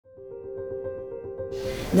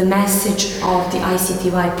The message of the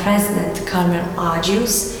ICTY president, Carmen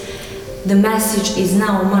Agius, the message is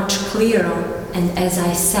now much clearer, and as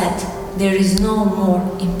I said, there is no more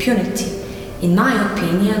impunity. In my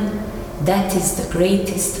opinion, that is the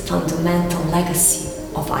greatest fundamental legacy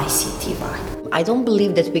of ICTY. I don't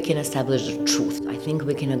believe that we can establish the truth. I think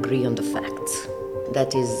we can agree on the facts.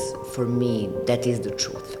 That is, for me, that is the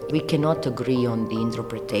truth. We cannot agree on the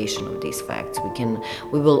interpretation of these facts.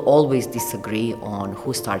 We will always disagree on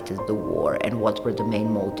who started the war and what were the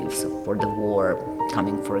main motives for the war,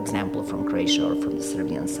 coming, for example, from Croatia or from the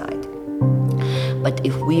Serbian side. But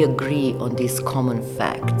if we agree on these common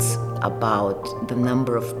facts about the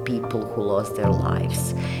number of people who lost their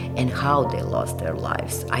lives and how they lost their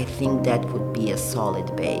lives, I think that would be a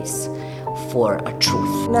solid base for a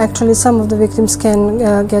truth. Actually, some of the victims can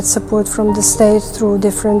get support from the state through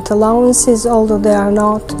different allowances, although they are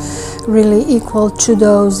not really equal to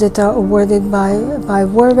those that are awarded by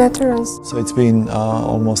war veterans. So it's been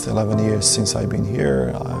almost 11 years since I've been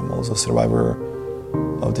here. I'm also a survivor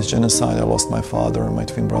of this genocide. I lost my father, my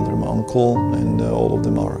twin brother, my uncle, and all of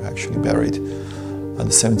them are actually buried at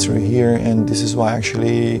the cemetery here. And this is why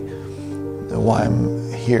why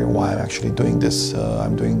I'm here, why I'm actually doing this.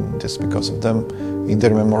 I'm doing this because of them, in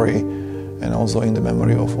their memory, and also in the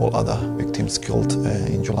memory of all other victims killed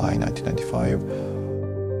in July 1995.